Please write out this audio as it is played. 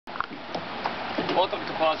Welcome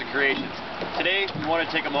to Composite Creations. Today we want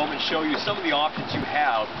to take a moment and show you some of the options you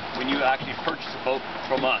have when you actually purchase a boat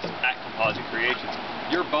from us at Composite Creations.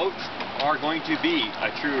 Your boats are going to be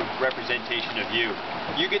a true representation of you.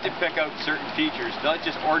 You get to pick out certain features, not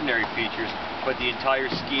just ordinary features, but the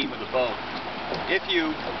entire scheme of the boat. If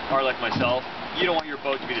you are like myself, you don't want your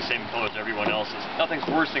boat to be the same color as everyone else's. Nothing's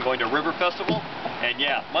worse than going to a river festival, and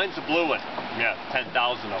yeah, mine's the blue one. Yeah, 10,000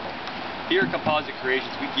 of them. Here at Composite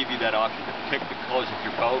Creations, we give you that option to pick the colors of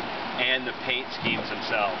your boat and the paint schemes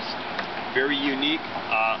themselves. Very unique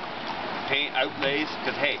paint outlays,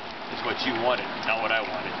 because hey, it's what you wanted, not what I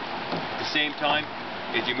wanted. At the same time,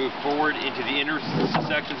 as you move forward into the inner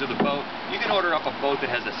sections of the boat, you can order up a boat that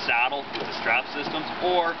has a saddle with the strap systems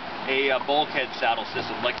or a bulkhead saddle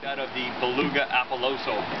system like that of the Beluga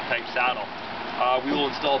Apolloso type saddle. We will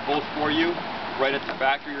install both for you right at the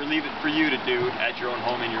factory, or leave it for you to do at your own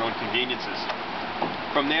home in your own conveniences.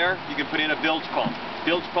 From there, you can put in a bilge pump.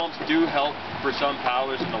 Bilge pumps do help for some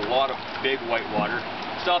paddlers in a lot of big white water.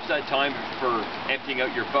 Stops that time for emptying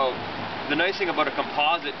out your boat. The nice thing about a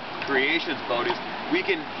Composite Creations boat is we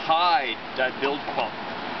can hide that bilge pump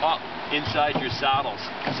up inside your saddles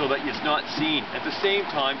so that it's not seen. At the same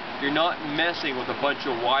time, you're not messing with a bunch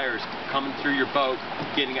of wires coming through your boat,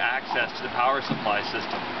 getting access to the power supply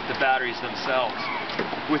system, the batteries themselves.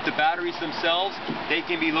 With the batteries themselves, they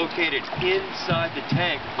can be located inside the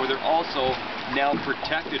tank, where they're also now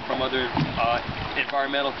protected from other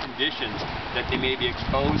environmental conditions that they may be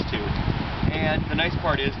exposed to. And the nice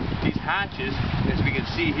part is, these hatches, as we can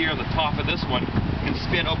see here on the top of this one, can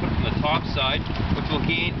spin open from the top side, which will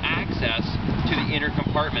gain access to the inner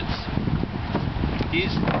compartments.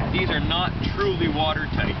 These are not truly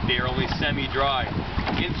watertight, they are only semi-dry.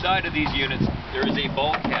 Inside of these units, there is a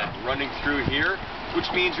bulkhead running through here,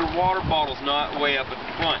 which means your water bottle's not way up at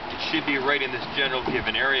the front. It should be right in this general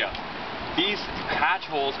given area. These hatch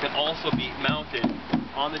holes can also be mounted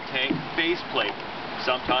on the tank faceplate.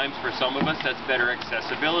 Sometimes, for some of us, that's better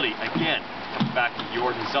accessibility. Again, it comes back to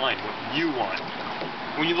your design, what you want.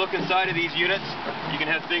 When you look inside of these units, you can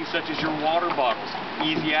have things such as your water bottles,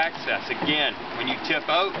 easy access. Again, when you tip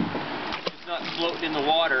out, it's not floating in the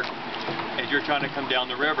water as you're trying to come down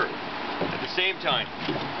the river. At the same time,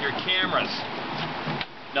 your cameras.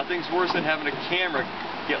 Nothing's worse than having a camera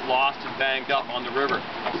get lost and banged up on the river.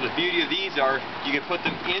 So the beauty of these are, you can put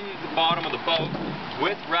them in the bottom of the boat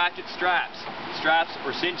with ratchet straps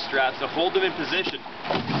or cinch straps to hold them in position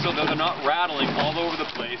so that they're not rattling all over the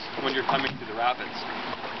place when you're coming through the rapids.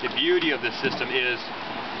 The beauty of this system is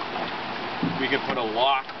we can put a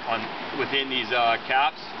lock on within these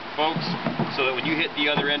caps, folks, so that when you hit the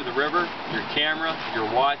other end of the river, your camera, your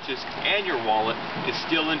watches, and your wallet is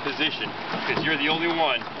still in position, because you're the only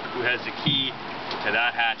one who has the key to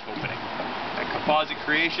that hatch opening. At Composite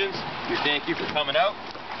Creations, we thank you for coming out.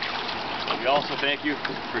 We also thank you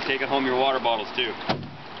for taking home your water bottles too.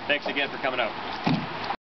 Thanks again for coming out.